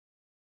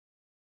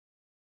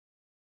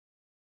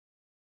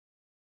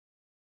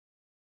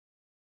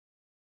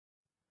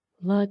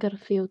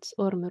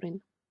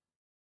Lagarfljótsormurinn.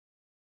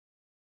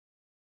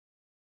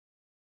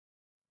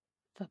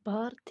 Það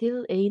bar til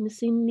einu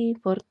sinni í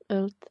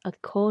fornöld að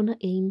kona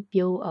ein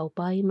bjó á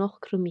bæ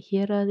nokkrum í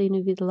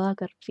héraðinu við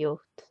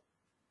Lagarfljót.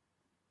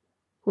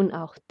 Hún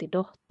átti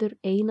dóttur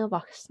eina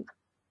vaxna.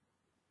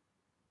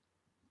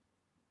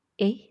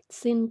 Eitt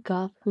sinn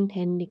gaf hún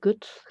henni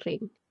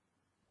gullhring.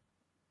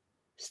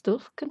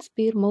 Stúlkan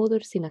spyr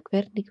móður sína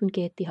hvernig hún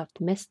geti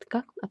haft mest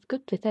gagn af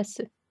gulli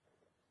þessu.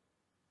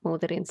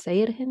 Móðirin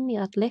segir henni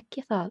að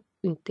leggja það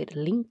undir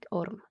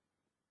lyngorm.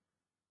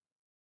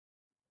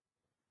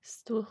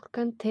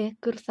 Stúlkan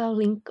tekur þá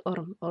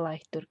lyngorm og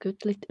lætur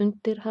gullið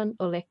undir hann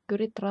og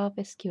leggur í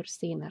trafeskjur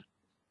sínar.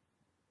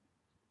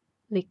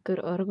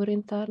 Liggur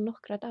ormurinn þar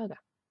nokkra daga.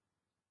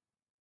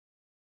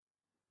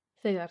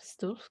 Þegar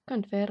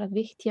stúlkan fer að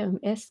vitja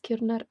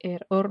eskjurnar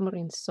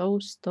ormurinn svo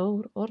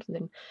stór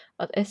orðinn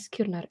að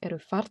eskjurnar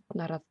eru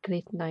farnar að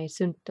glitna í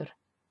sundur.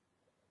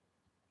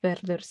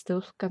 Verður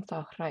stúlkan þá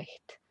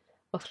hrædd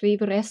og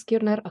þrífur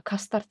eskjurnar og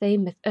kastar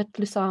þeim með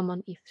öllu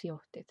saman í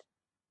fljótið.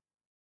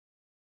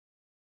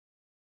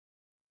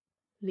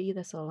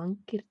 Líða svo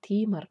langir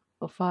tímar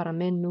og fara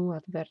menn nú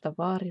að verða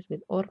varir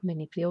við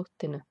orminn í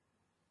fljótinu.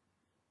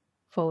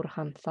 Fór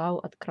hann þá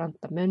að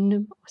granda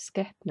mönnum og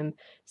skepnum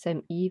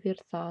sem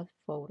yfir það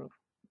fóru.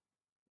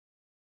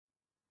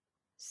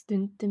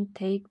 Stundum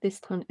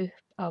teygðist hann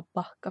upp á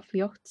bakka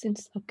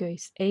fljótsins og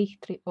gaus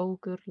eitri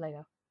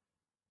ógurlega.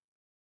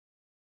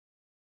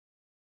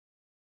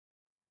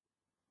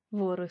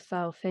 Voru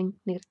þá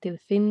fengnir til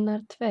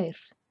Finnar tveir.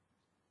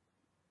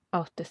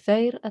 Áttu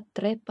þeir að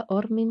drepa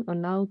orminn og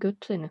ná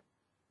gullinu.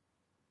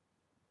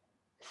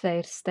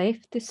 Þeir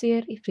steyptu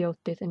sér í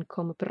fljótið en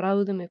komu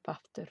bráðum upp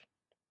aftur.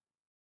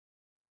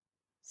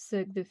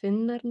 Sögðu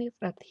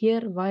Finnarnir að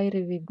hér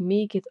væri við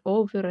mikið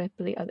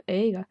ofurefli að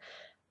eiga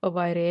og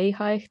væri ei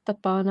hægt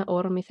að bana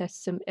ormi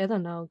þessum eða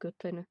ná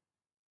gullinu.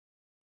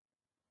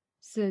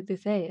 Sögðu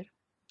þeir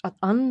að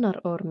annar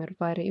ormur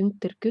væri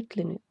undir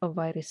gullinu og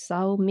væri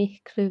sá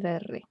miklu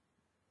verri.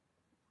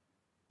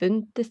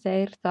 Bundu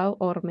þeir þá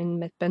orminn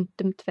með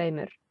böndum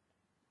tveimur.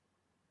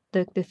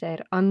 Lögðu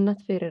þeir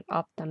annað fyrir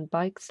aftan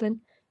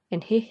bægslin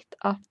en hitt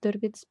aftur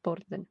við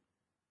sporðin.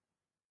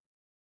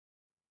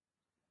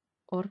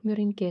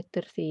 Ormurinn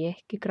getur því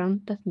ekki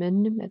grandað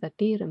mönnum eða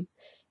dýrum,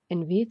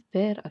 en við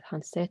ber að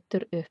hann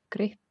setur upp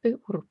grippu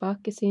úr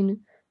baki sínu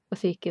og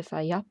þykir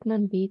það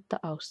jafnan vita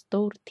á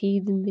stór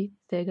tíðindi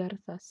þegar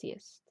það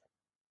sést.